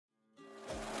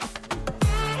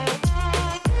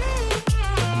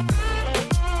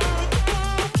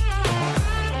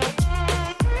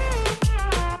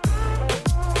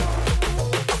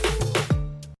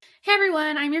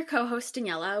co-host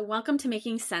Daniela. Welcome to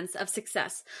Making Sense of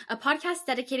Success, a podcast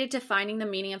dedicated to finding the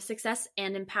meaning of success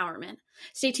and empowerment.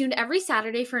 Stay tuned every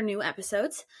Saturday for new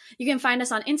episodes. You can find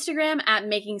us on Instagram at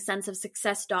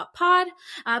makingsenseofsuccess.pod.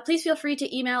 Please feel free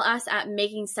to email us at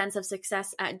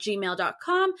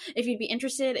makingsenseofsuccess@gmail.com if you'd be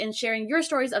interested in sharing your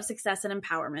stories of success and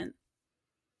empowerment.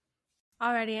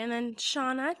 Alrighty, and then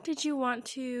Shana, did you want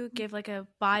to give like a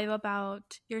bio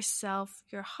about yourself,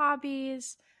 your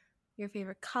hobbies, your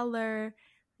favorite color,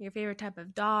 your favorite type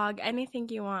of dog, anything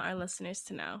you want our listeners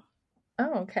to know?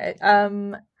 Oh, okay. I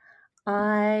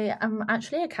am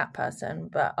actually a cat person,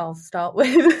 but I'll start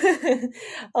with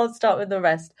the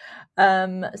rest.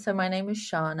 So my name is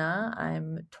Shana.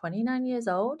 I'm 29 years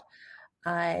old.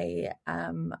 I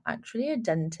am actually a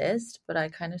dentist, but I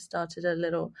kind of started a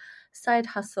little side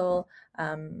hustle,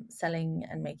 selling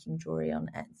and making jewelry on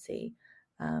Etsy.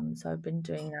 So I've been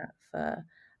doing that for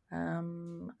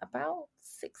about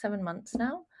 6-7 months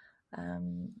now.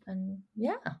 And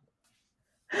yeah.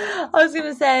 I was going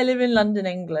to say I live in London,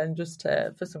 England, just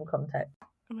for some context.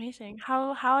 Amazing.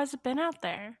 How has it been out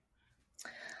there?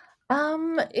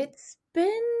 It's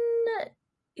been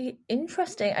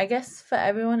interesting. I guess for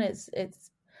everyone, it's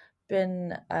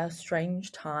been a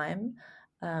strange time.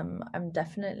 I'm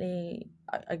definitely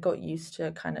I got used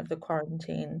to kind of the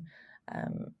quarantine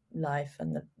life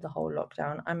and the whole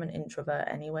lockdown. I'm an introvert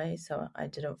anyway, so I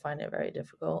didn't find it very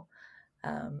difficult.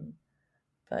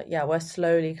 But yeah, we're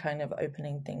slowly kind of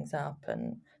opening things up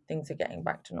and things are getting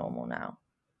back to normal now.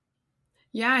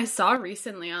 Yeah, I saw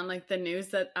recently on like the news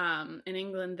that in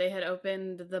England they had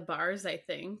opened the bars, I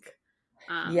think.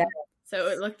 Yeah. So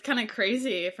it looked kind of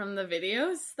crazy from the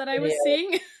videos that I was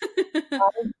seeing. I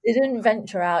didn't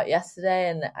venture out yesterday,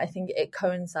 and I think it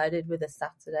coincided with a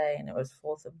Saturday, and it was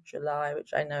 4th of July,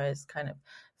 which I know is kind of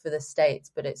for the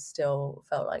States, but it still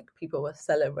felt like people were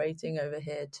celebrating over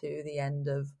here to the end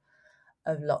of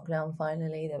lockdown.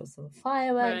 Finally, there was some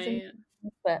fireworks, Right.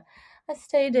 But I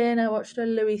stayed in. I watched a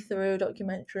Louis Theroux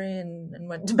documentary and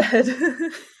went to bed.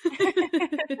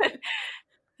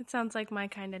 It sounds like my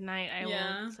kind of night. I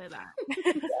will say that.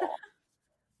 Yeah.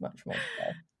 Much more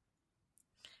so.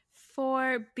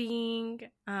 For being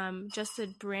just a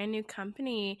brand new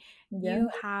company, Yeah. you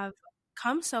have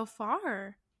come so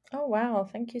far. Oh wow!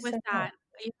 Thank you so much. You have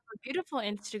a beautiful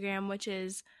Instagram, which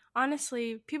is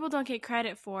honestly people don't get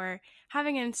credit for.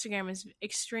 Having an Instagram is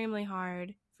extremely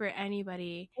hard for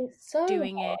anybody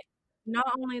doing it. Not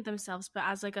only themselves, but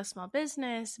as like a small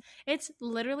business. It's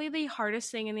literally the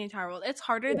hardest thing in the entire world. It's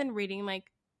harder than reading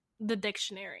like the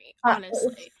dictionary,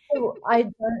 honestly. I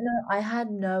don't know. I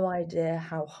had no idea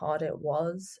how hard it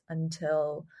was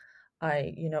until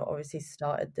I, obviously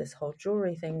started this whole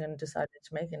jewelry thing and decided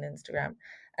to make an Instagram.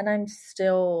 And I'm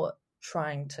still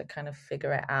trying to kind of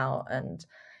figure it out. And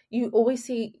you always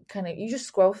see you just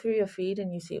scroll through your feed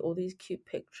and you see all these cute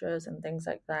pictures and things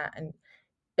like that. And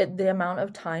the amount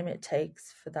of time it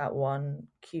takes for that one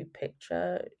cute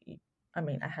picture, I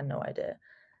mean, I had no idea.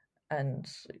 And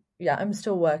yeah, I'm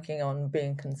still working on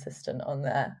being consistent on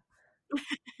there.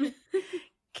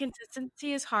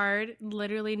 Consistency is hard,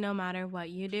 literally no matter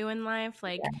what you do in life.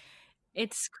 Like,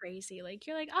 it's crazy. Like,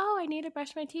 you're like, oh, I need to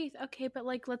brush my teeth. Okay, but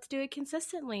like, let's do it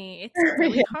consistently. It's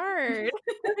really hard.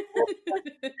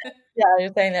 Yeah,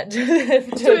 you're saying that to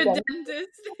a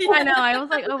dentist. I know. I was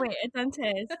like, oh wait, a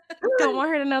dentist. Don't want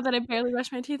her to know that I barely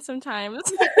brush my teeth sometimes.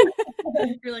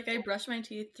 You're like, I brush my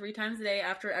teeth 3 times a day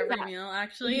after every meal,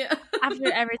 actually.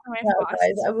 After every time I floss.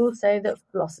 Guys, I will say that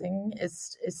flossing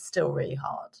is still really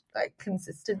hard. Like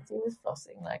consistency with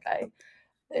flossing,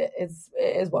 it is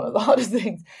one of the hardest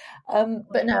things.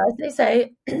 But now, as they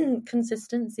say,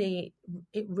 consistency,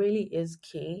 it really is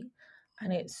key.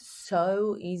 And it's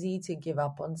so easy to give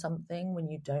up on something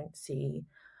when you don't see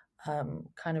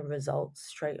kind of results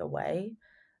straight away.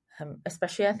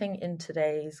 Especially, I think, in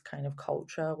today's kind of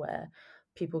culture where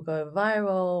people go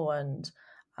viral and,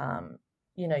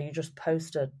 you just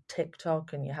post a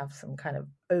TikTok and you have some kind of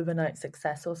overnight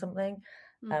success or something.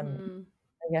 I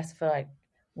guess for like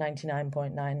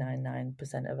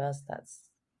 99.999% of us,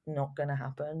 that's not going to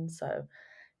happen. So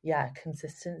yeah,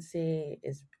 consistency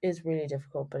is really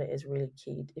difficult, but it is really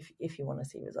key if you want to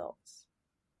see results.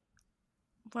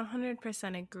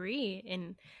 100% agree.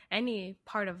 In any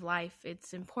part of life,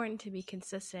 it's important to be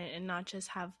consistent and not just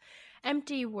have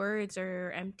empty words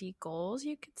or empty goals,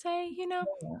 you could say. You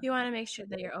want to make sure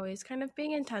that you're always kind of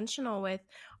being intentional with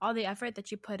all the effort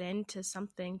that you put into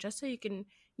something, just so you can,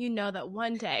 that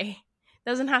one day,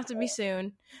 doesn't have to be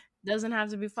soon, doesn't have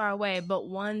to be far away, but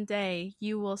one day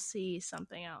you will see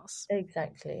something else.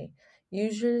 Exactly.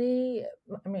 Usually,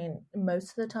 I mean, most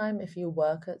of the time, if you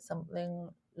work at something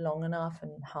long enough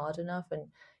and hard enough and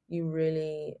you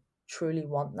really truly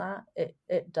want that,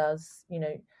 it does,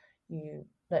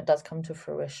 it does come to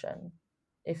fruition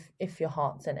if your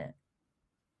heart's in it.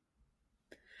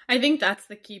 I think that's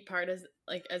the key part, is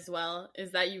like, as well,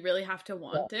 is that you really have to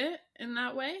want it in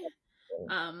that way.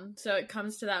 So it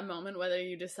comes to that moment whether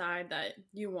you decide that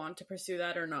you want to pursue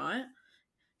that or not.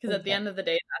 Because at the end of the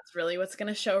day, that's really what's going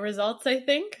to show results, I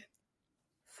think.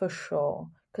 For sure.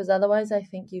 Because otherwise, I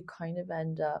think you kind of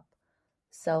end up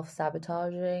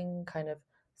self-sabotaging kind of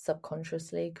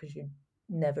subconsciously because you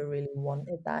never really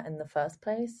wanted that in the first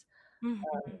place.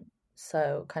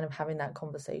 So kind of having that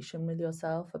conversation with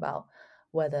yourself about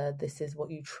whether this is what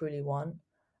you truly want,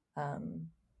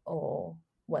 or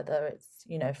whether it's,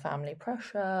 family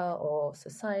pressure or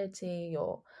society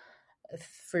or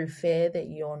through fear that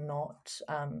you're not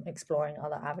exploring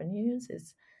other avenues,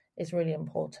 is really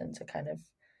important to kind of,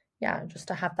 just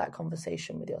to have that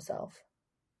conversation with yourself.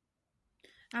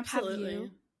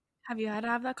 Absolutely. Have you had to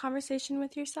have that conversation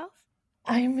with yourself?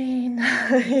 I mean,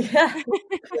 yeah.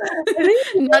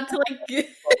 Not to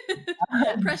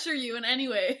like pressure you in any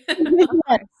way.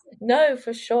 Yes. No,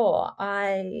 for sure.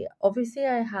 I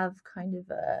have kind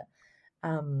of a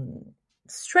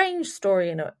strange story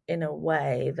in a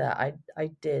way that I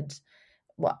did.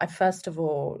 Well, I first of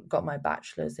all got my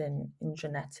bachelor's in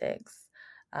genetics.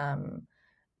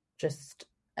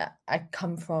 I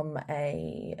come from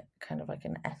a kind of like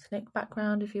an ethnic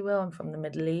background, if you will. I'm from the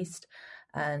Middle East,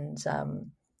 and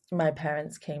my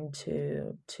parents came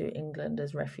to England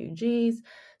as refugees.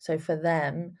 So for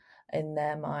them, in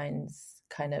their minds,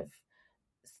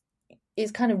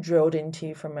 it's kind of drilled into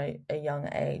you from a young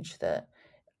age that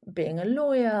being a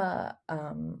lawyer,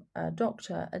 a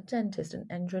doctor, a dentist, an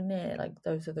engineer, like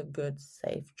those are the good,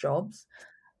 safe jobs.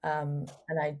 And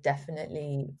I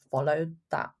definitely followed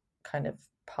that kind of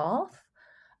path.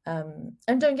 And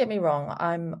don't get me wrong,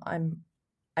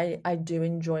 I do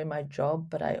enjoy my job,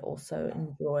 but I also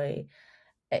enjoy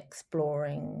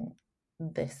exploring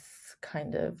this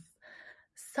kind of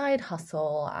side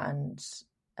hustle and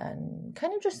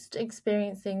kind of just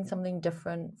experiencing something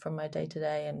different from my day to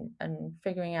day and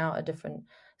figuring out a different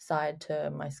side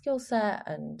to my skill set.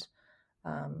 And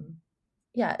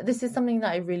this is something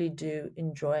that I really do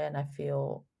enjoy, and I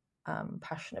feel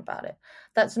passionate about it.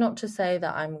 That's not to say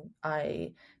that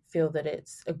I feel that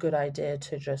it's a good idea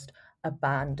to just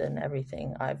abandon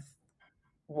everything I've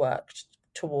worked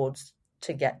towards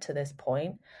to get to this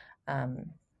point.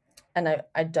 And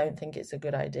I don't think it's a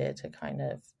good idea to kind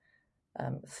of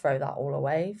throw that all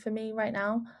away for me right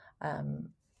now.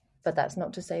 But that's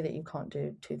not to say that you can't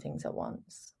do two things at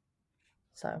once.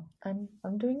 So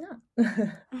I'm doing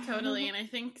that. Totally. And I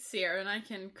think Sierra and I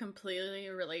can completely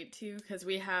relate to, because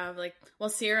we have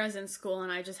Sierra's in school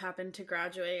and I just happened to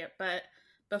graduate, but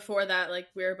before that,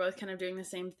 we were both kind of doing the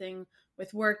same thing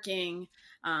with working,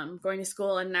 going to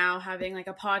school, and now having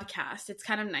a podcast. It's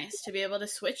kind of nice to be able to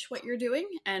switch what you're doing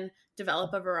and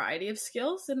develop a variety of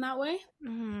skills in that way.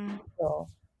 Mm-hmm. Sure.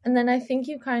 And then I think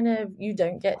you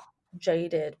don't get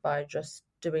jaded by just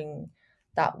doing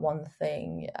that one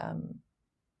thing.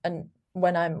 And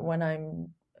when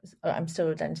I'm still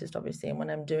a dentist, obviously, and when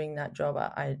I'm doing that job,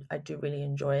 I do really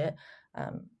enjoy it.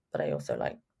 But I also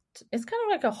it's kind of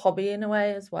like a hobby in a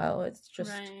way as well. It's just,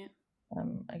 right.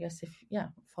 I guess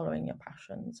following your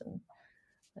passions and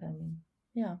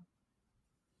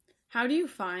How do you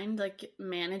find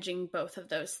managing both of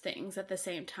those things at the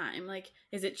same time?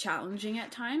 Is it challenging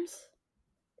at times?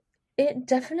 It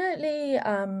definitely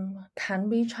can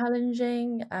be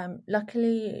challenging.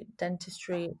 Luckily,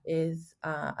 dentistry is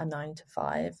a 9 to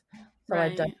 5, so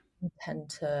right. I don't tend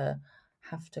to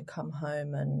have to come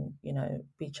home and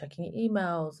be checking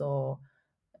emails or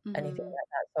anything like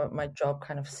that. So my job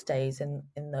kind of stays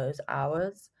in those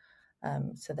hours.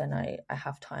 So then I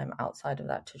have time outside of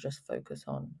that to just focus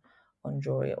on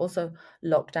jewelry. Also,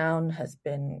 lockdown has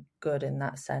been good in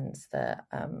that sense that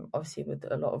obviously with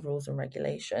a lot of rules and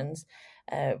regulations,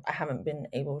 I haven't been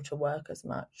able to work as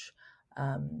much.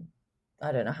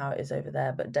 I don't know how it is over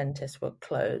there, but dentists were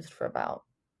closed for about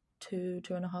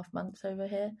 2.5 months over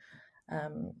here.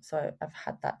 So I've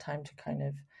had that time to kind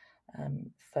of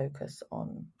focus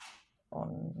on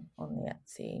the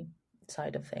Etsy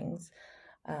side of things.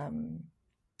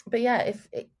 But yeah,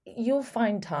 you'll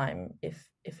find time if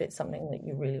it's something that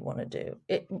you really want to do.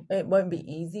 It won't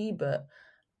be easy, but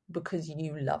because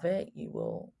you love it, you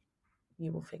will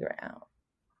figure it out.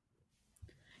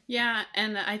 Yeah,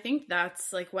 and I think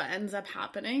that's what ends up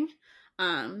happening.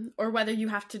 Or whether you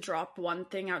have to drop one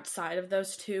thing outside of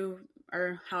those two,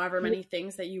 or however many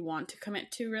things that you want to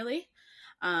commit to, really.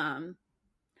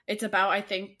 It's about, I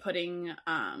think, putting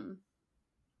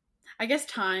I guess,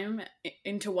 time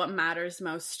into what matters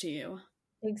most to you.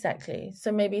 Exactly.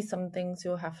 So maybe some things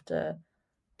you'll have to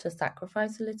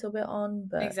sacrifice a little bit on,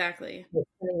 but Exactly.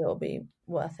 hopefully it'll be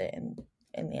worth it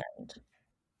in the end.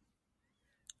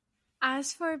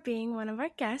 As for being one of our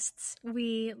guests,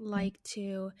 we like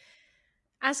to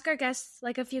ask our guests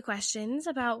like a few questions,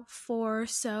 about 4 or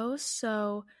so.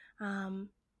 So,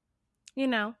 you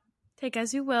know, take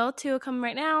as you will. 2 will come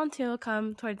right now, and 2 will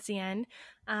come towards the end.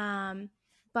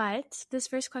 But this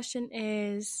first question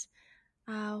is,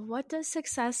 what does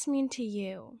success mean to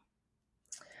you?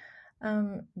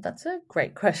 That's a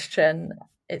great question.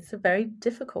 It's a very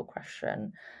difficult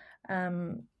question.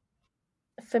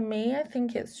 For me, I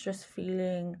think it's just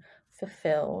feeling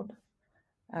fulfilled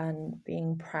and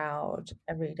being proud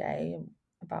every day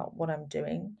about what I'm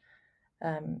doing.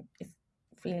 It's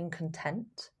feeling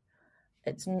content.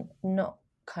 It's not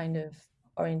kind of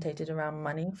orientated around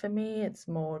money for me. It's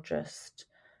more just,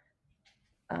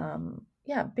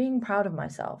 being proud of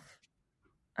myself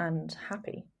and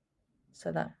happy.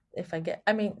 So that if I get,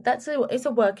 I mean, it's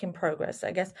a work in progress.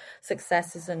 I guess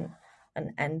success isn't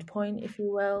an end point, if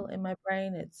you will, in my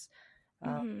brain. It's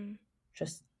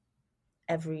just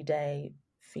every day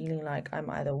feeling like I'm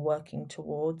either working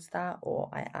towards that or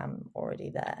I am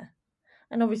already there.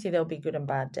 And obviously there'll be good and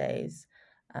bad days,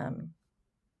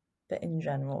 but in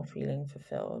general, feeling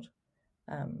fulfilled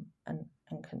and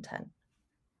content.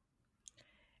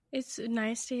 It's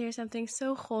nice to hear something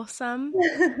so wholesome.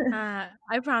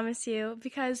 I promise you,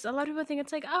 because a lot of people think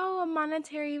it's like, oh, a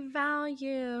monetary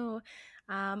value,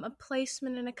 a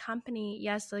placement in a company.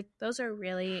 Yes, like those are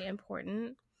really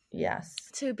important. Yes.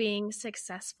 To being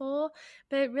successful,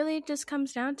 but it really just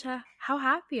comes down to how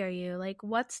happy are you? Like,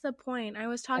 what's the point? I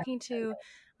was talking to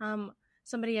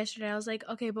somebody yesterday. I was like,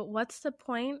 okay, but what's the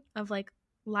point of like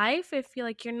life if you're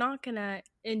like you're not gonna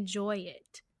enjoy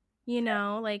it? You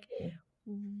know, like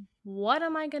what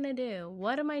am I gonna do?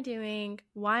 What am I doing?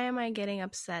 Why am I getting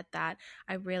upset that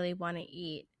I really want to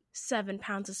eat 7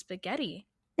 pounds of spaghetti?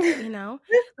 You know,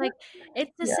 like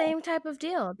it's the same type of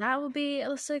deal. That would be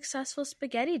a successful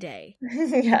spaghetti day.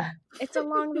 Yeah. It's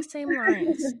along the same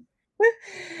lines.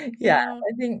 Yeah, know?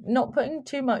 I think not putting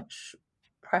too much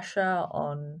pressure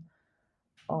on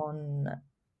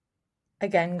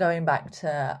again, going back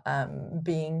to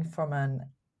being from an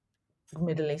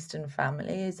Middle Eastern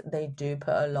families, they do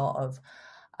put a lot of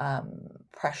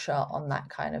pressure on that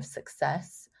kind of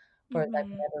success, whereas I've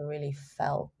never really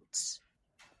felt,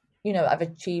 I've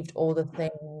achieved all the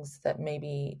things that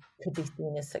maybe could be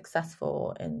seen as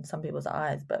successful in some people's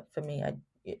eyes, but for me,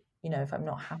 if I'm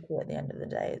not happy at the end of the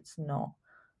day, it's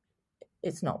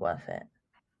not worth it.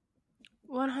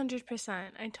 100%.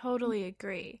 I totally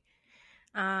agree.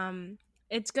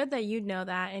 It's good that you know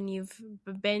that and you've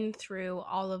been through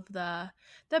all of the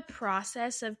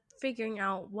process of figuring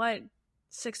out what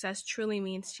success truly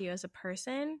means to you as a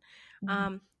person.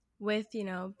 With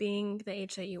being the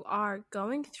age that you are,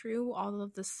 going through all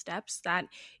of the steps that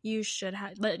you should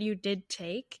have, that you did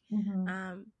take,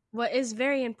 what is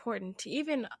very important to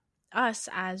even us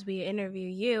as we interview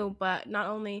you, but not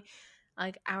only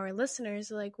like our listeners.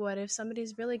 Like, what if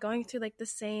somebody's really going through like the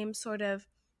same sort of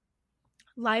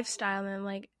lifestyle, and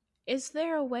like, is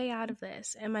there a way out of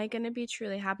this? Am I going to be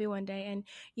truly happy one day? And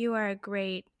you are a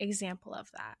great example of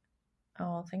that.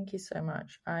 Oh, thank you so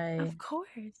much. Of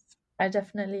course. I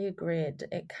definitely agree.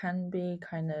 It can be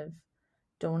kind of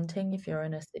daunting if you're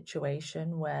in a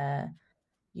situation where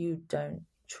you don't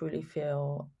truly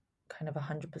feel kind of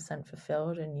 100%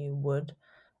 fulfilled and you would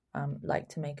like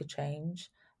to make a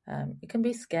change. It can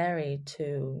be scary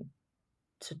to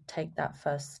take that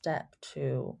first step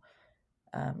to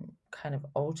kind of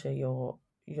alter your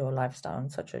lifestyle in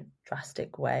such a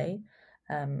drastic way.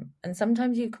 And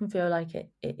sometimes you can feel like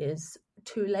it is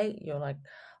too late. You're like,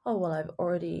 oh well, I've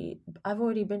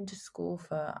already been to school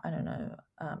for, I don't know,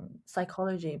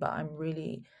 psychology, but I'm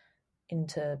really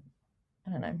into,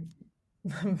 I don't know,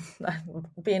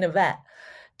 being a vet,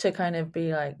 to kind of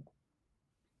be like,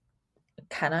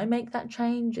 can I make that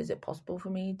change? Is it possible for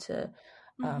me to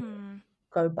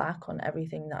go back on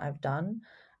everything that I've done?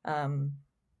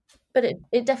 But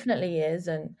it definitely is,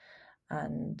 and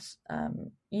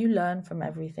you learn from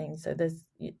everything. So there's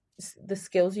the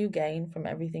skills you gain from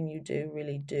everything you do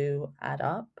really do add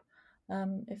up,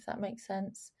 if that makes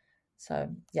sense. So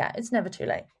yeah, it's never too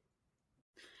late.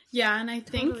 Yeah, and I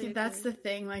think that's the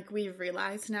thing, like, we've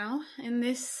realized now in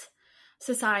this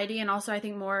society, and also I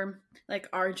think more like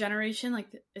our generation, like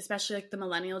especially like the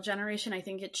millennial generation, I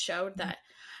think it showed that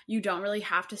you don't really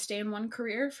have to stay in one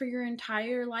career for your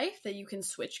entire life, that you can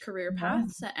switch career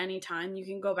paths at any time. You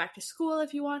can go back to school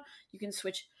if you want, you can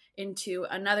switch into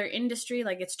another industry,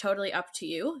 like it's totally up to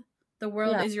you. The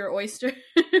world Yeah. is your oyster.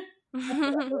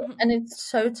 And it's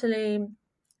totally,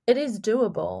 it is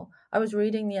doable. I was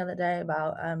reading the other day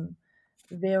about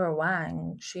Vera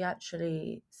Wang. She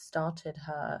actually started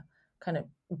her kind of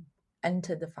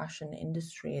entered the fashion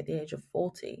industry at the age of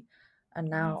 40, and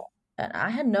now, and I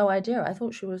had no idea. I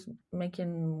thought she was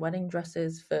making wedding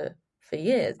dresses for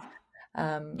years.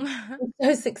 She's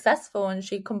so successful, and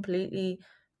she completely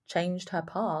changed her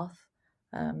path.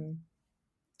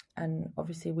 And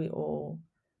obviously we all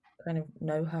kind of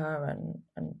know her,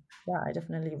 and yeah, I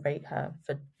definitely rate her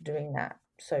for doing that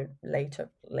so late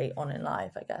on in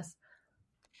life, I guess.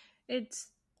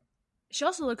 She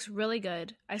also looks really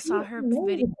good. I She saw looks her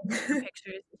video amazing.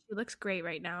 pictures. She looks great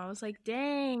right now. I was like,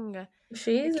 dang, you're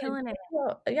She's killing it.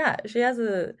 yeah, she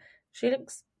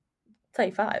looks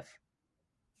 35.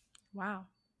 Wow.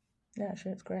 Yeah, she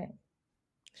looks great.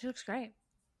 She looks great.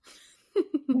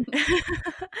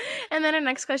 And then our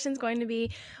next question is going to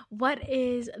be, what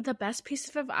is the best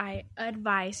piece of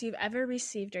advice you've ever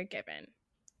received or given?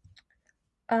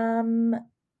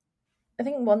 I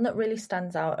think one that really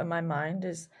stands out in my mind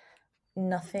is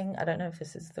nothing. I don't know if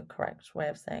this is the correct way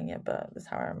of saying it, but that's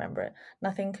how I remember it.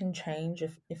 Nothing can change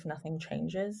if nothing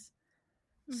changes.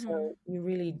 So you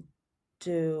really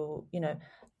do,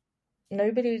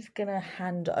 nobody's gonna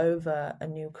hand over a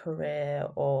new career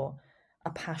or a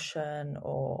passion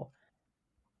or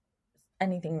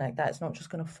anything like that. It's not just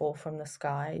gonna fall from the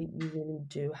sky. You really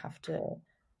do have to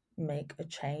make a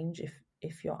change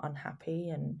if you're unhappy,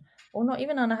 and or not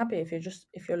even unhappy,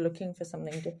 if you're looking for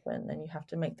something different, then you have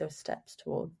to make those steps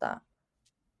towards that.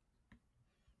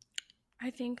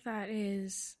 I think that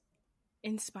is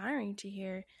inspiring to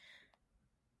hear,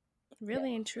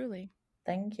 really and truly.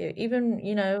 Thank you. Even,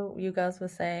 you guys were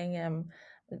saying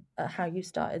how you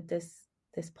started this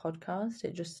podcast.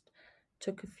 It just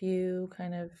took a few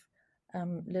kind of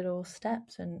little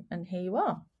steps, and here you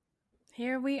are.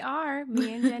 Here we are,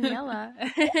 me and Daniela.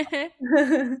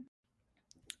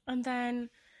 And then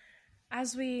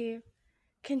as we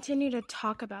continue to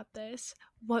talk about this,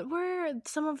 what were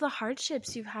some of the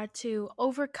hardships you've had to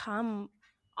overcome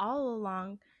all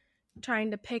along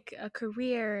trying to pick a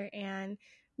career and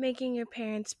making your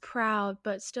parents proud,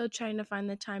 but still trying to find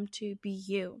the time to be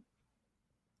you?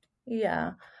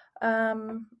 Yeah.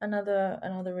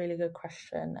 Another really good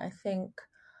question. I think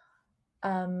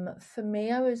for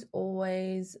me, I was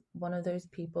always one of those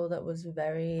people that was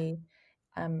very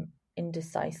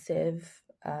indecisive,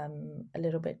 a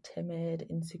little bit timid,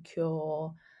 insecure.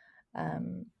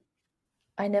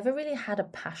 I never really had a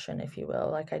passion, if you will.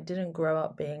 Like, I didn't grow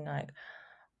up being like,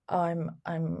 oh,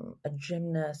 I'm a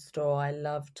gymnast, or I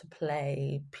love to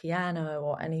play piano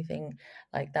or anything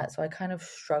like that. So I kind of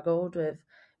struggled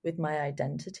with my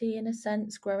identity in a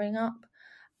sense growing up,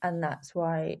 and that's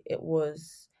why it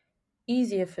was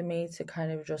easier for me to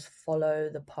kind of just follow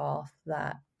the path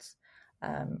that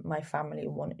my family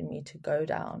wanted me to go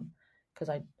down, because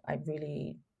I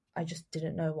just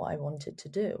didn't know what I wanted to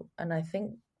do, and I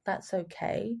think that's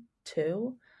okay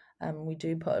too. We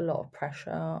do put a lot of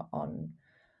pressure on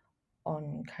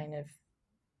kind of,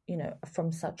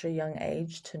 from such a young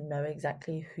age to know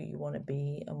exactly who you want to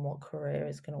be and what career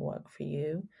is going to work for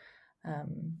you.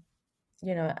 And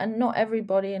not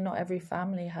everybody and not every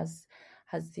family has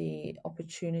the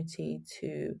opportunity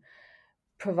to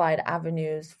provide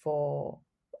avenues for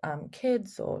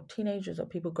kids or teenagers or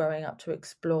people growing up to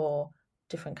explore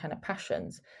different kind of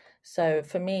passions. So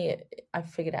for me, I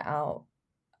figured it out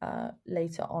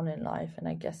later on in life, and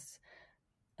I guess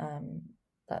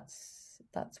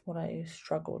that's what I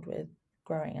struggled with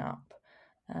growing up.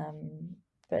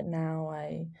 But now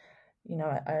I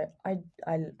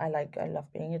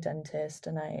love being a dentist,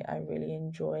 and I really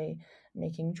enjoy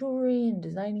making jewelry and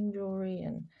designing jewelry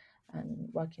and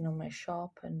working on my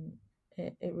shop, and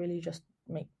it really just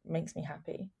makes me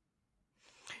happy.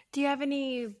 Do you have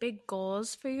any big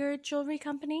goals for your jewelry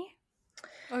company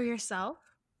or yourself?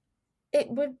 It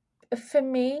would, for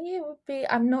me, it would be,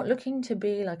 I'm not looking to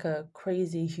be like a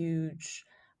crazy huge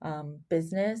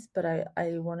business, but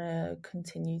I want to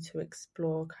continue to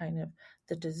explore kind of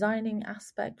the designing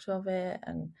aspect of it,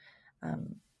 and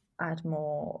add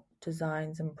more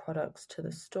designs and products to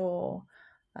the store.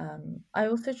 I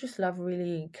also just love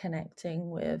really connecting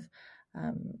with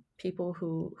people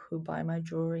who buy my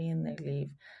jewelry, and they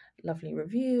leave lovely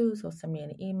reviews or send me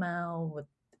an email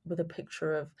with a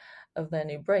picture of their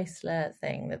new bracelet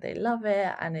saying that they love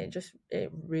it, and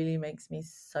it really makes me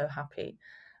so happy.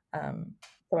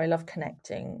 So I love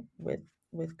connecting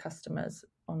with customers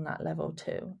on that level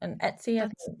too, and Etsy I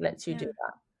think lets you do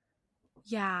that.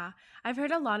 Yeah, I've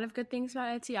heard a lot of good things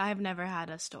about Etsy. I have never had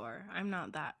a store. I'm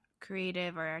not that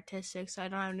creative or artistic, so I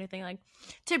don't have anything like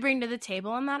to bring to the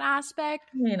table in that aspect.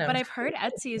 You know, But I've heard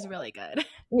Etsy is really good.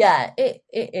 yeah, it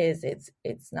is.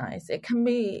 It's nice. It can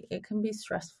be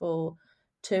stressful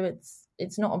too.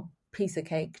 It's not a piece of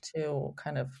cake to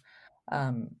kind of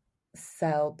um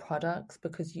sell products,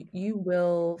 because you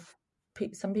will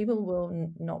some people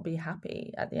will not be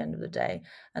happy at the end of the day,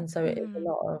 and so it is a Mhm.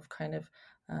 lot of kind of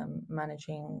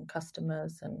managing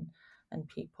customers and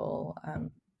people.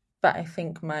 But I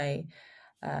think my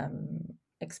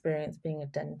experience being a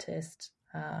dentist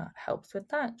helps with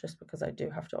that, just because I do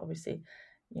have to obviously,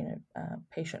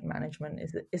 patient management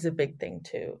is a big thing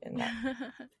too in that.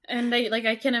 And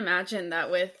I can imagine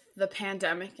that with the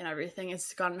pandemic and everything,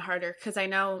 it's gotten harder, because I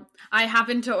know I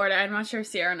happened to order, I'm not sure if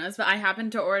Sierra knows, but I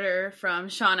happened to order from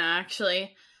Shana,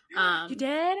 actually. You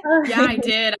did? Yeah, I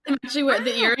did. I'm actually wearing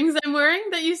the earrings I'm wearing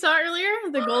that you saw earlier,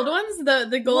 the gold ones,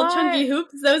 the gold chunky What?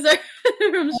 hoops. Those are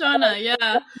from Shana.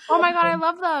 Yeah. Oh my god, I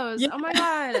love those. Yeah. Oh my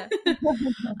god.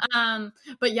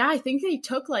 But yeah, I think they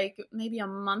took like maybe a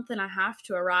month and a half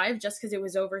to arrive, just because it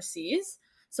was overseas.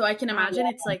 So I can imagine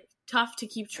it's like tough to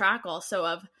keep track also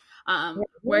of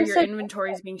where your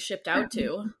inventory is being shipped out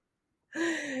to.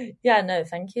 Yeah, no,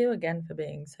 thank you again for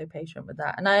being so patient with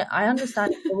that. And I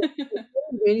understand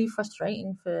it's really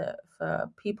frustrating for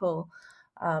people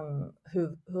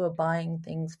who are buying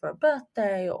things for a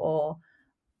birthday, or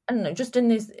I don't know, just in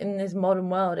this modern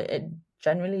world, it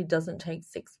generally doesn't take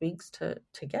 6 weeks to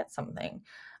get something.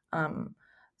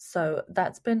 So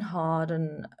that's been hard,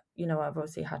 and I've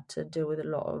obviously had to deal with a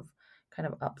lot of kind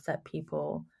of upset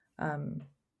people.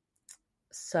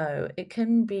 So it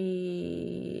can put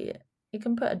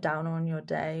a downer on your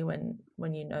day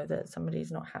when you know that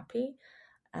somebody's not happy.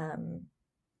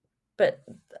 But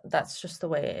that's just the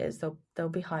way it is. There'll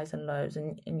be highs and lows,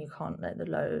 and you can't let the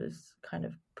lows kind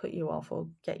of put you off or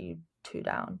get you too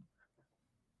down.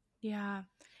 Yeah.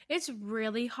 It's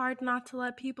really hard not to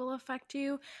let people affect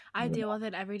you. I deal with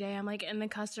it every day. I'm like in the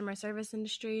customer service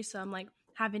industry, so I'm like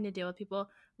having to deal with people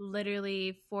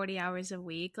literally 40 hours a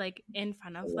week, like in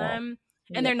front of them.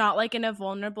 And they're not like in a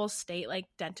vulnerable state like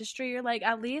dentistry. You're like,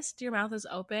 at least your mouth is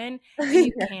open and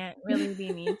you can't really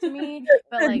be mean to me.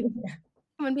 But like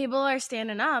when people are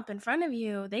standing up in front of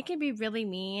you, they can be really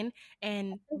mean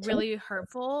and really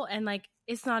hurtful, and like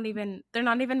they're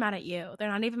not even mad at you.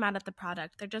 They're not even mad at the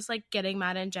product. They're just like getting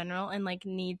mad in general and like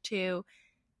need to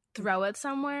throw it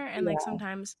somewhere, and like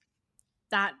sometimes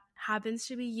that happens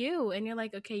to be you, and you're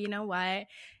like, okay, you know what?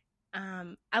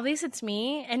 At least it's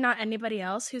me and not anybody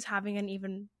else who's having an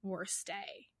even worse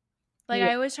day. Like,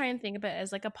 I always try and think of it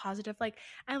as like a positive, like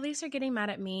at least they're getting mad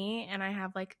at me and I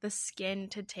have like the skin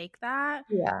to take that.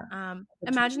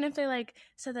 Imagine if they like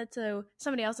said that to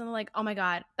somebody else and they're like, oh my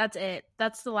god, that's it,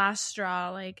 that's the last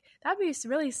straw. Like, that'd be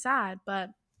really sad.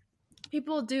 But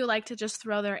people do like to just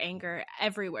throw their anger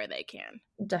everywhere they can.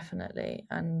 Definitely.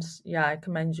 And yeah, I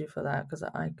commend you for that, because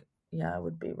it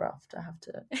would be rough to have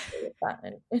to deal with that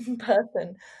in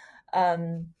person.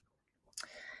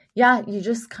 Yeah, you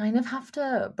just kind of have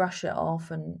to brush it off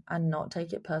and not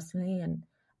take it personally. And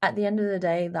at the end of the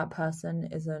day, that person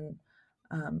hasn't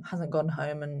gone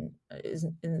home and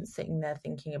isn't sitting there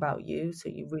thinking about you. So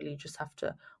you really just have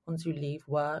to, once you leave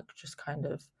work, just kind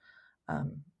of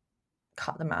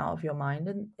cut them out of your mind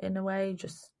in a way,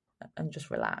 just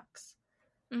relax.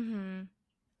 Mm-hmm.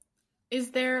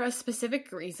 Is there a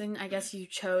specific reason, I guess, you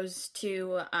chose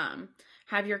to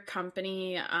have your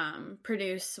company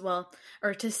produce, or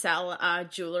to sell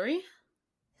jewelry?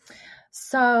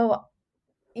 So,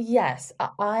 yes,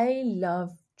 I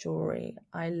love jewelry.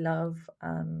 I've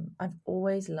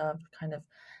always loved kind of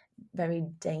very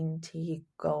dainty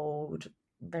gold,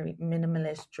 very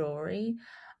minimalist jewelry.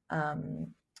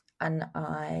 And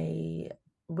I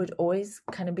would always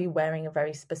kind of be wearing a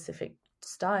very specific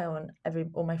style, and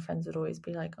all my friends would always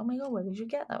be like, oh my god, where did you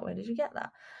get that? Where did you get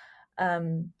that?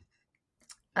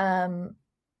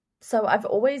 So I've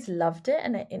always loved it,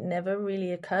 and it never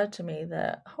really occurred to me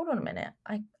that, hold on a minute,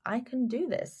 I can do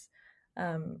this.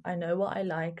 I know what I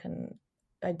like, and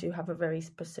I do have a very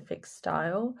specific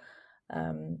style.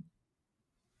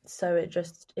 So it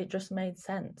just made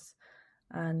sense,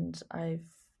 and I've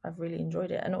really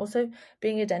enjoyed it. And also,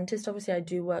 being a dentist, obviously I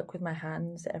do work with my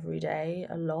hands every day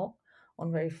a lot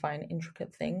on very fine,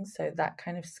 intricate things. So that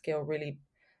kind of skill really,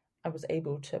 I was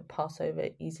able to pass over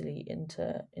easily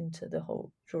into the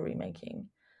whole jewelry making.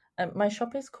 My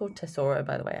shop is called Tesoro,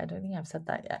 by the way. I don't think I've said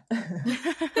that yet.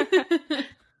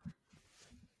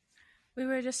 We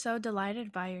were just so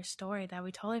delighted by your story that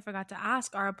we totally forgot to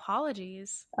ask. Our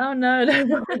apologies. Oh no.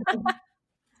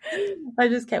 I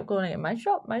just kept calling it my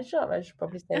shop, my shop. I should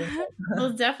probably say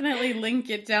We'll definitely link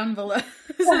it down below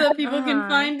so that people can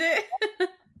find it.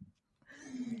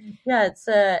 Yeah,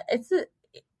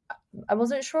 I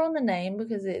wasn't sure on the name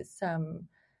because it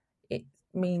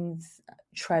means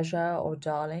treasure or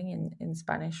darling in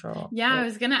Spanish Yeah, I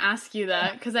was gonna ask you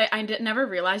that because never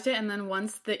realized it, and then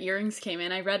once the earrings came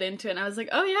in, I read into it and I was like,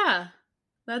 oh yeah,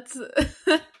 that's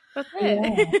it.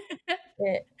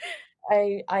 Yeah.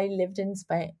 I lived in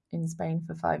Spain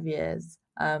for 5 years.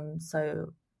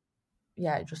 So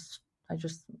yeah, I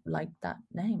just like that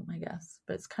name, I guess.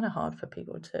 But it's kind of hard for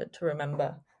people to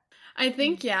remember. I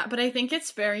think, yeah, but I think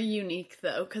it's very unique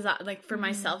though, because like for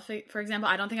myself, for example,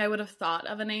 I don't think I would have thought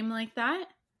of a name like that.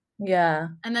 Yeah.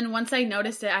 And then once I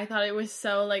noticed it, I thought it was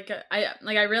so like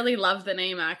I really love the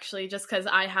name actually, just because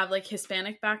I have like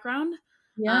Hispanic background.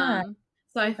 Yeah.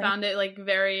 So I found it like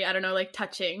very, I don't know, like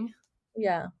touching.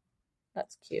 Yeah,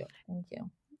 that's cute. Thank you.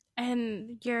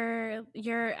 And your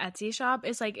Etsy shop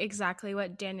is like exactly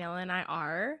what Danielle and I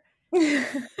are,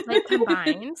 like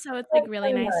combined. So it's like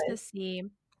really nice to see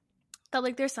that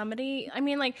like there's somebody. I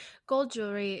mean, like gold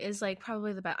jewelry is like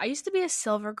probably the best. I used to be a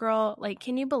silver girl. Like,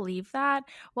 can you believe that?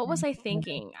 What was I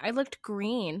thinking? I looked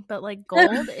green, but like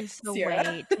gold is the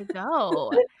way to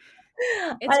go.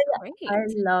 It's great.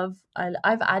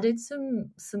 I've added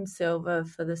some silver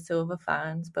for the silver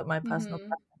fans, but my personal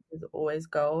preference is always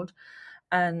gold.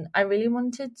 And I really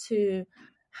wanted to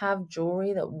have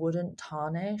jewelry that wouldn't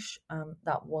tarnish,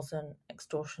 that wasn't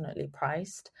extortionately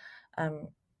priced.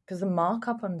 Because the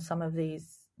markup on some of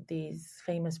these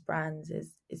famous brands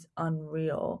is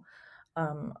unreal,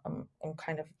 on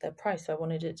kind of their price. So I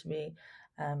wanted it to be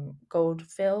gold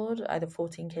filled, either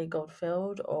 14K gold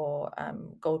filled or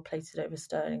gold plated over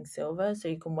sterling silver, so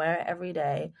you can wear it every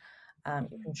day.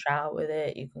 You can shower with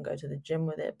it, you can go to the gym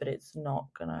with it, but it's not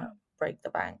gonna break the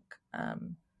bank.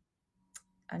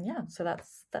 And yeah, so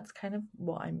that's kind of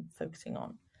what I'm focusing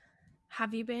on.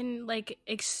 Have you been like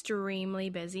extremely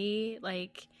busy,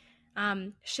 like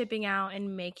shipping out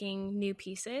and making new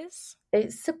pieces?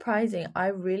 It's surprising. I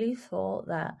really thought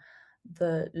that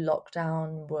the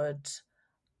lockdown would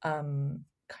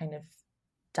kind of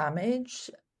damage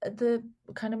the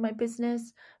kind of my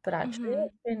business, but actually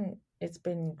it's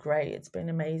been great. It's been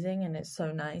amazing, and it's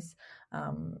so nice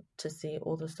to see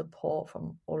all the support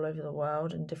from all over the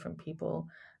world and different people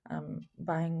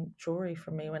buying jewelry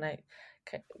from me. When I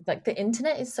like, the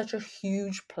internet is such a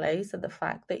huge place, and the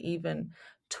fact that even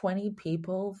 20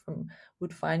 people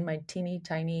would find my teeny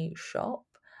tiny shop,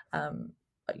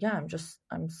 yeah,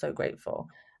 I'm so grateful.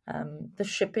 The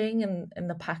shipping and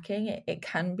the packing, it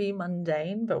can be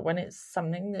mundane, but when it's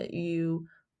something that you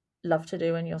love to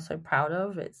do and you're so proud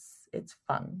of, it's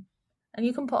fun. And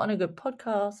you can put on a good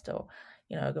podcast or,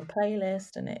 a good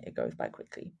playlist, and it goes by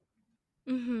quickly.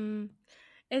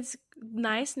 It's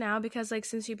nice now because like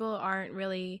since people aren't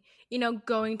really,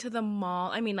 going to the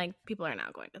mall. I mean, like people are now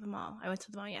going to the mall. I went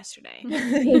to the mall yesterday.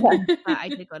 But I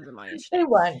did go to the mall yesterday. They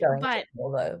weren't going to the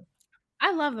mall though.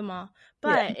 I love the mall,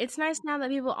 but it's nice now that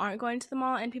people aren't going to the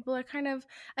mall and people are kind of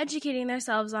educating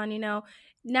themselves on,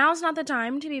 now's not the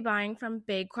time to be buying from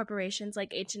big corporations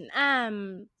like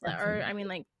H&M or I mean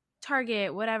like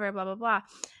Target, whatever, blah, blah, blah.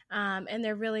 And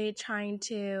they're really trying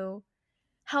to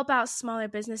help out smaller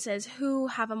businesses who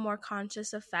have a more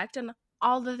conscious effect on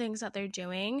all the things that they're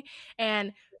doing.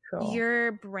 And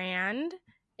your brand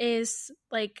is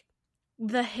like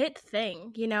the hit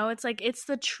thing, it's like it's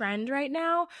the trend right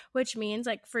now, which means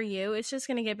like for you it's just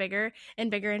gonna get bigger and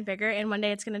bigger and bigger, and one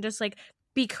day it's gonna just like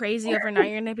be crazy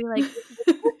overnight. You're gonna be like,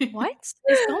 what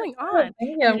is going on?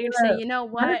 And you're gonna say, you know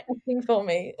what, for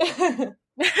me.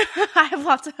 I have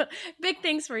lots of big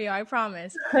things for you, I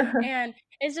promise. And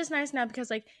it's just nice now because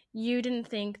like you didn't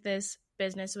think this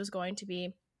business was going to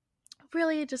be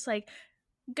really just like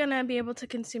gonna be able to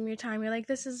consume your time. You're like,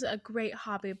 this is a great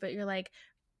hobby, but you're like,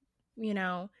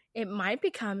 it might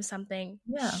become something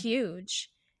huge.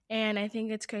 And I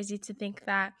think it's crazy to think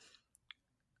that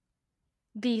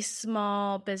these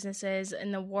small businesses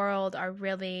in the world are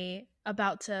really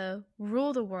about to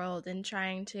rule the world and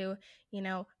trying to,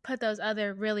 put those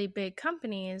other really big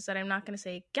companies that I'm not going to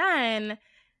say again,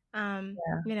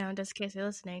 just in case they're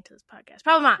listening to this podcast.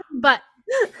 Probably not, but,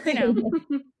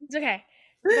 it's okay.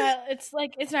 But it's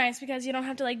like, it's nice because you don't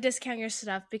have to like discount your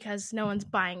stuff because no one's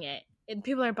buying it. And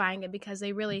people are buying it because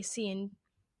they really see in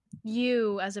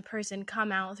you as a person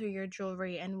come out through your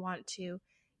jewelry and want to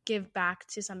give back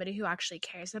to somebody who actually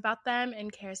cares about them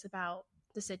and cares about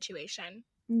the situation.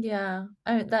 Yeah,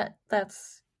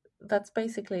 that's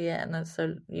basically it, and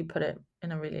so you put it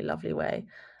in a really lovely way.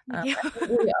 I think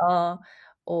we are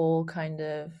all kind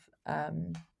of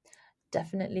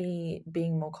definitely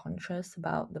being more conscious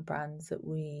about the brands that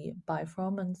we buy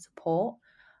from and support.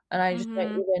 And I just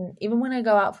don't even when I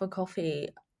go out for coffee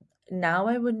now,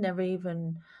 I would never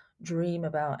even dream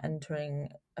about entering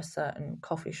a certain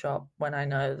coffee shop when I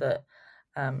know that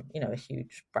a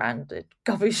huge branded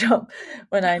coffee shop,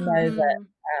 when I know that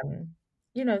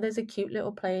there's a cute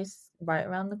little place right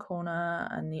around the corner,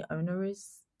 and the owner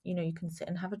is, you can sit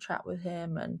and have a chat with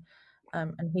him, and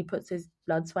he puts his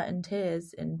blood, sweat, and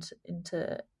tears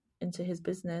into his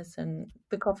business, and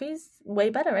the coffee's way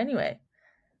better anyway.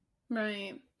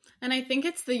 Right. And I think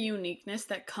it's the uniqueness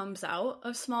that comes out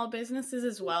of small businesses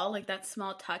as well, like that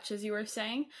small touch, as you were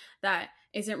saying, that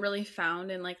isn't really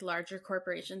found in like larger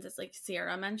corporations, as like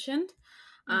Sierra mentioned.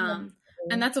 And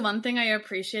that's one thing I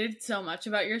appreciated so much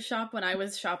about your shop when I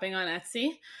was shopping on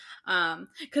Etsy.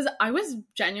 Because I was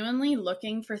genuinely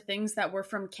looking for things that were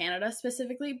from Canada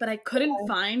specifically, but I couldn't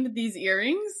find these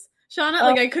earrings, Shana.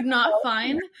 Like I could not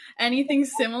find anything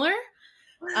similar.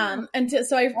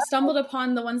 So I stumbled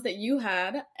upon the ones that you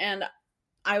had, and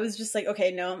I was just like,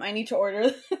 okay, no, I need to order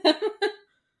them.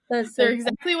 They're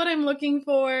exactly what I'm looking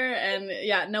for, and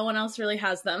yeah, no one else really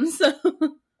has them. So,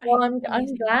 well, I'm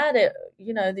glad it,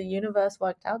 the universe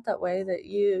worked out that way, that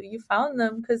you found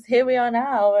them, because here we are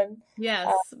now, and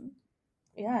yes,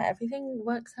 everything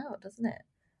works out, doesn't it?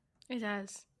 It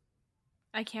does.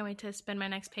 I can't wait to spend my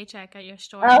next paycheck at your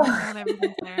store. I have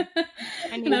everything there.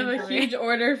 I have a huge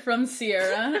order from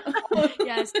Sierra.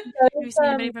 Yes. If you see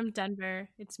anybody from Denver,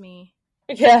 it's me.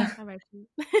 Yeah.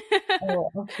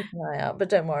 I'll keep an eye out, but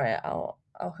don't worry, I'll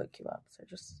hook you up. So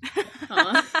just.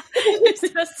 You're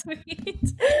so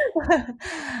sweet.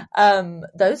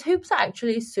 Those hoops are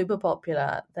actually super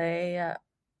popular. They,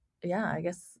 I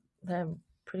guess they're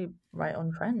pretty right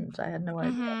on trend. I had no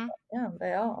idea. Yeah,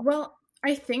 they are. Well,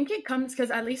 I think it comes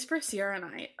because, at least for Sierra and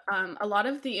I, a lot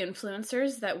of the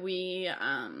influencers that we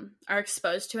are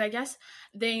exposed to, I guess,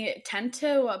 they tend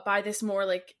to buy this more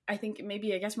like, I think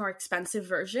maybe, more expensive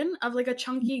version of like a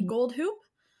chunky gold hoop.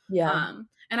 Yeah.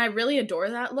 And I really adore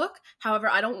that look. However,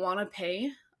 I don't want to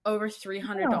pay over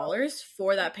 $300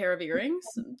 for that pair of earrings,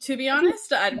 to be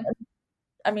honest.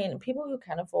 I mean, people who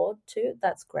can afford to,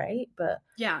 that's great, but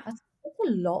that's a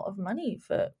lot of money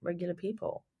for regular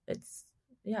people. It's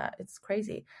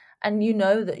crazy. And you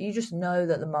just know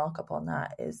that the markup on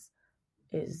that is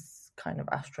kind of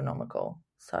astronomical.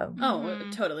 So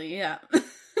totally, yeah.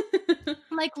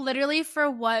 Like, literally, for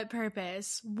what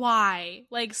purpose? Why?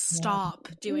 Like, stop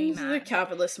doing that. The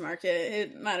capitalist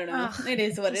market. I don't know. It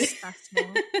is what it is. I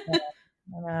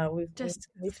know,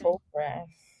 we fall for it.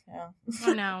 Yeah.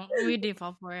 I know, we do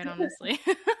fall for it, honestly.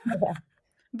 Yeah.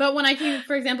 But when I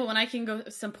can go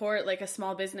support like a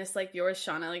small business like yours,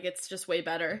 Shana, like it's just way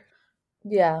better.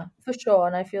 Yeah, for sure.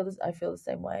 And I feel the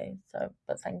same way. So,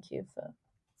 but thank you for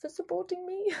supporting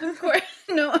me. Of course.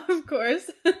 No, of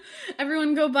course.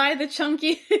 Everyone go buy the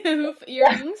chunky hoop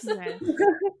earrings. Yes.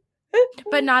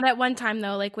 But not at one time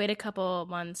though, like wait a couple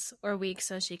months or weeks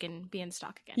so she can be in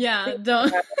stock again. Yeah,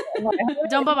 don't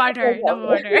bombard her. Don't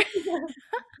bombard her.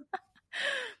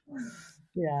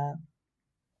 Yeah.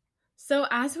 So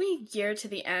as we gear to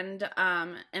the end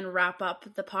and wrap up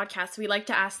the podcast, we like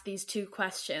to ask these two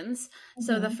questions.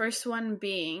 So the first one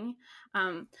being,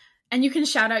 and you can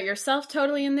shout out yourself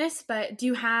totally in this, but do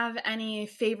you have any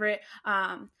favorite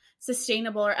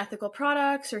sustainable or ethical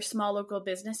products or small local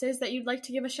businesses that you'd like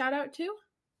to give a shout out to?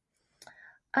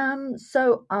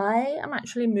 So I am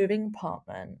actually moving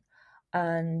apartment,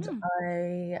 and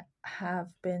I have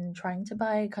been trying to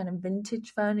buy kind of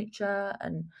vintage furniture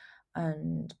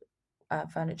and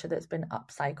furniture that's been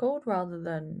upcycled rather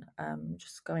than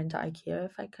just going to IKEA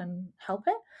if I can help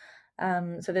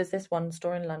it. So there's this one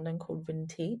store in London called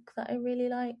Vintique that I really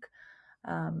like.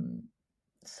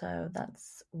 So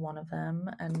that's one of them.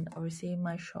 And obviously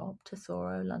my shop,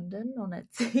 Tesoro London, on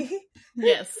Etsy.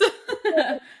 Yes.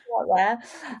 There.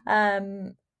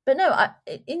 But no,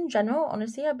 in general,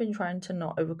 honestly, I've been trying to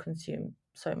not overconsume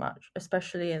so much,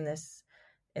 especially in this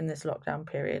lockdown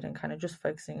period, and kind of just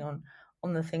focusing on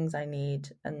the things I need,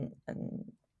 and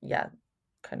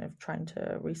kind of trying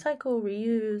to recycle,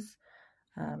 reuse,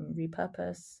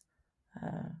 repurpose.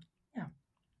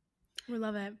 We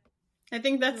love it. I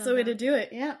think that's the way to do it.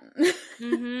 Yeah.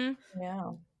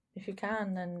 Yeah. If you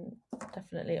can, then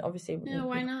definitely. Obviously,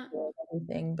 why not?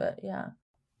 Everything, but yeah.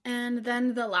 And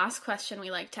then the last question we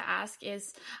like to ask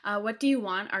is, what do you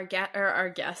want our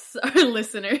guests, our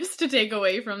listeners, to take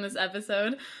away from this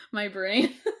episode? My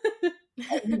brain.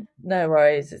 No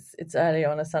worries. It's early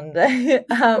on a Sunday.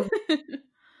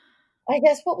 I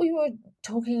guess what we were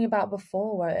talking about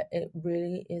before, where it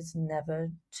really is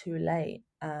never too late,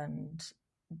 and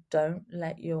don't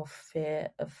let your fear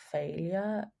of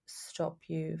failure stop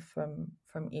you from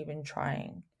even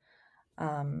trying.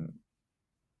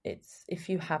 It's if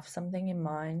you have something in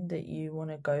mind that you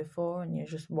want to go for and you're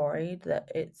just worried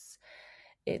that it's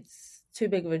too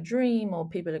big of a dream or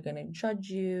people are going to judge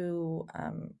you,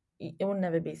 it will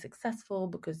never be successful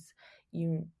because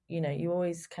you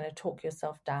always kind of talk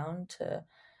yourself down to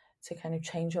kind of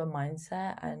change your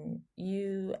mindset, and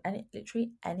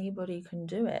literally anybody can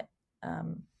do it.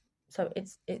 So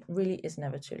it really is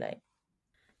never too late.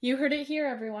 You heard it here,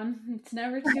 everyone. It's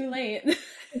never too late.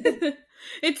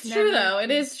 It's never true, though.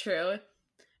 It is true.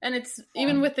 And it's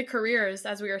even with the careers,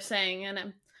 as we were saying,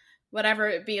 and whatever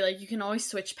it be, like, you can always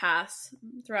switch paths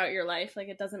throughout your life. Like,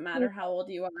 it doesn't matter how old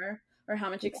you are or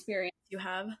how much experience you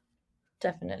have.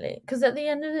 Definitely. Because at the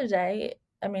end of the day,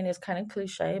 I mean, it's kind of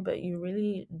cliche, but you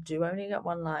really do only get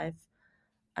one life,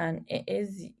 and it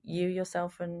is you,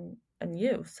 yourself, and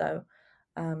you. So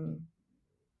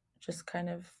just kind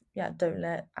of, don't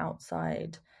let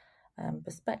outside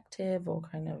perspective or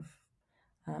kind of,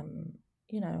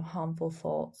 harmful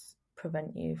thoughts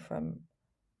prevent you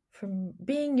from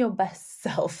being your best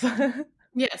self.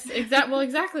 Yes, exactly. Well,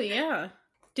 exactly, yeah.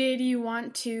 Did you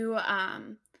want to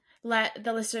let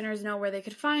the listeners know where they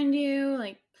could find you,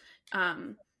 like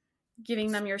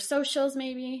giving them your socials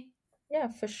maybe? Yeah,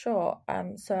 for sure.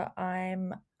 So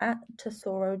I'm at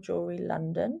Tesoro Jewelry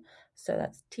London. So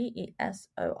that's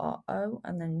Tesoro,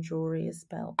 and then jewelry is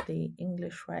spelled the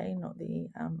English way, not the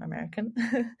American.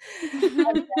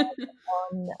 And then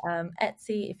on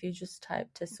Etsy, if you just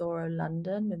type Tesoro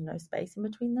London with no space in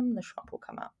between them, the shop will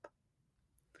come up.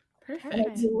 Perfect. And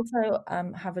I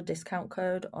also have a discount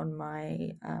code on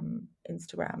my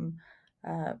Instagram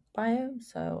bio,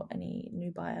 so any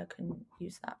new buyer can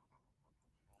use that.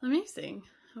 Amazing.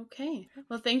 Okay.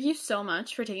 Well, thank you so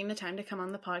much for taking the time to come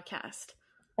on the podcast.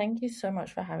 Thank you so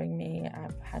much for having me.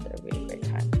 I've had a really great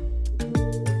time.